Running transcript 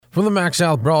From the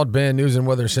MaxSouth Broadband News and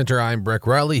Weather Center, I'm Breck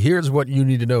Riley. Here's what you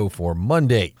need to know for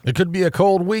Monday. It could be a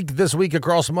cold week this week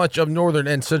across much of northern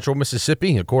and central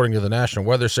Mississippi. According to the National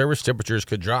Weather Service, temperatures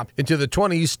could drop into the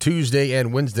 20s Tuesday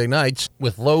and Wednesday nights,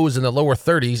 with lows in the lower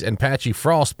 30s and patchy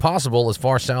frost possible as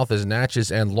far south as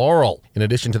Natchez and Laurel. In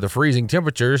addition to the freezing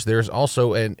temperatures, there's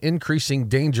also an increasing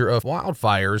danger of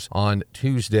wildfires on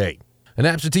Tuesday. And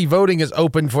absentee voting is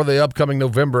open for the upcoming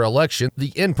November election.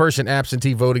 The in-person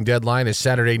absentee voting deadline is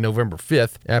Saturday, November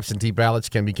 5th. Absentee ballots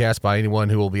can be cast by anyone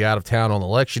who will be out of town on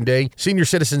Election Day, senior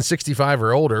citizens 65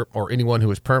 or older, or anyone who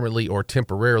is permanently or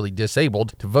temporarily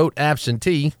disabled. To vote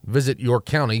absentee, visit your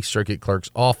county circuit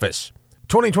clerk's office.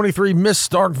 2023 Miss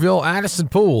Starkville Addison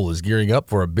Poole is gearing up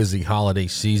for a busy holiday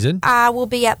season. I will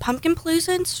be at Pumpkin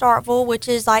Palooza in Starkville, which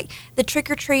is like the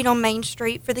trick-or-treat on Main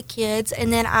Street for the kids.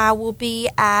 And then I will be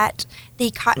at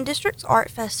the Cotton District's Art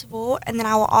Festival. And then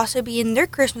I will also be in their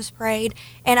Christmas parade.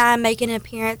 And I'm making an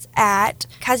appearance at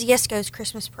Kosciuszko's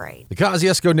Christmas parade. The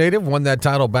Kosciuszko native won that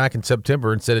title back in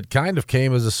September and said it kind of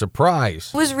came as a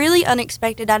surprise. It was really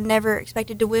unexpected. I never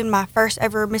expected to win my first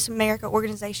ever Miss America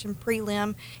organization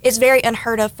prelim. It's very unheard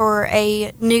of for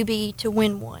a newbie to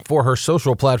win one. For her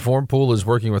social platform, Poole is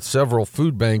working with several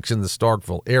food banks in the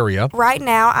Starkville area. Right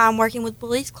now, I'm working with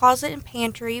Bully's Closet and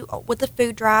Pantry with the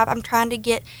food drive. I'm trying to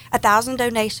get 1,000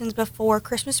 donations before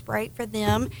Christmas break for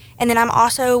them. And then I'm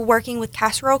also working with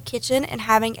Casserole Kitchen and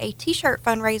having a t-shirt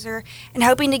fundraiser and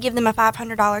hoping to give them a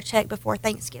 $500 check before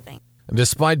Thanksgiving.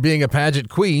 Despite being a pageant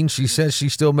queen, she says she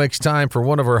still makes time for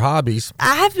one of her hobbies.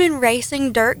 I have been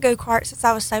racing dirt go-karts since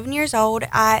I was 7 years old.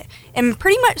 I am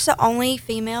pretty much the only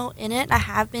female in it. I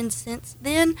have been since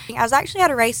then. I was actually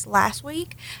at a race last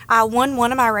week. I won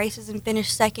one of my races and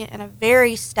finished second in a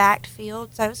very stacked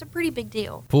field, so it was a pretty big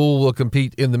deal. Poole will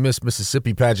compete in the Miss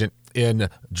Mississippi pageant in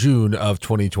June of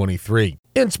 2023.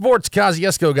 In sports,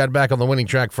 Kosciuszko got back on the winning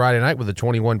track Friday night with a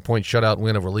 21-point shutout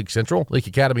win over Leake Central. Leake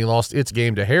Academy lost its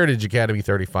game to Heritage Academy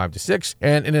 35-6,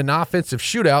 and in an offensive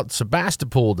shootout,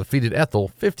 Sebastopol defeated Ethel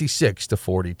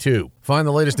 56-42. Find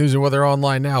the latest news and weather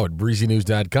online now at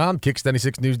breezynews.com,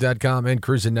 kicks96news.com, and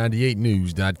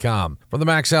cruisin98news.com. From the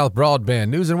MaxSouth Broadband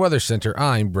News and Weather Center,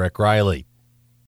 I'm Breck Riley.